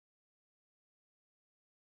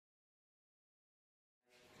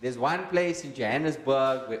There's one place in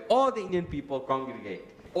Johannesburg where all the Indian people congregate.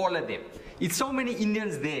 All of them. It's so many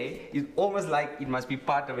Indians there, it's almost like it must be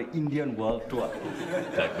part of an Indian world tour.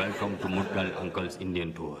 Like welcome to Mudgal Uncle's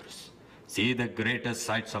Indian Tours. See the greatest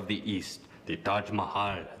sights of the East, the Taj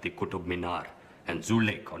Mahal, the Qutub Minar, and Zoo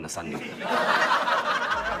Lake on a Sunday.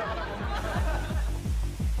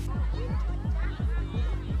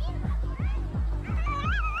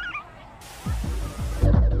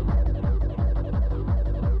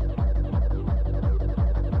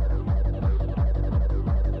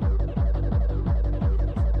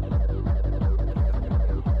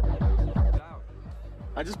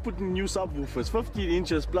 I just put in new subwoofers, 15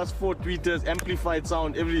 inches plus 4 tweeters, amplified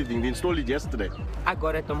sound, everything. They installed it yesterday. I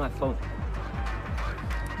got it on my phone.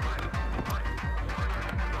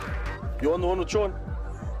 You on the one with Shaun?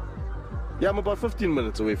 Yeah, I'm about 15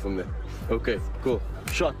 minutes away from there. Okay, cool.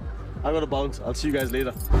 Shot. I gotta bounce. I'll see you guys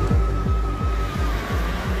later.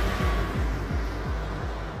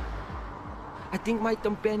 I think my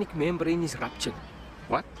tympanic membrane is ruptured.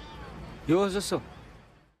 What? Yours also.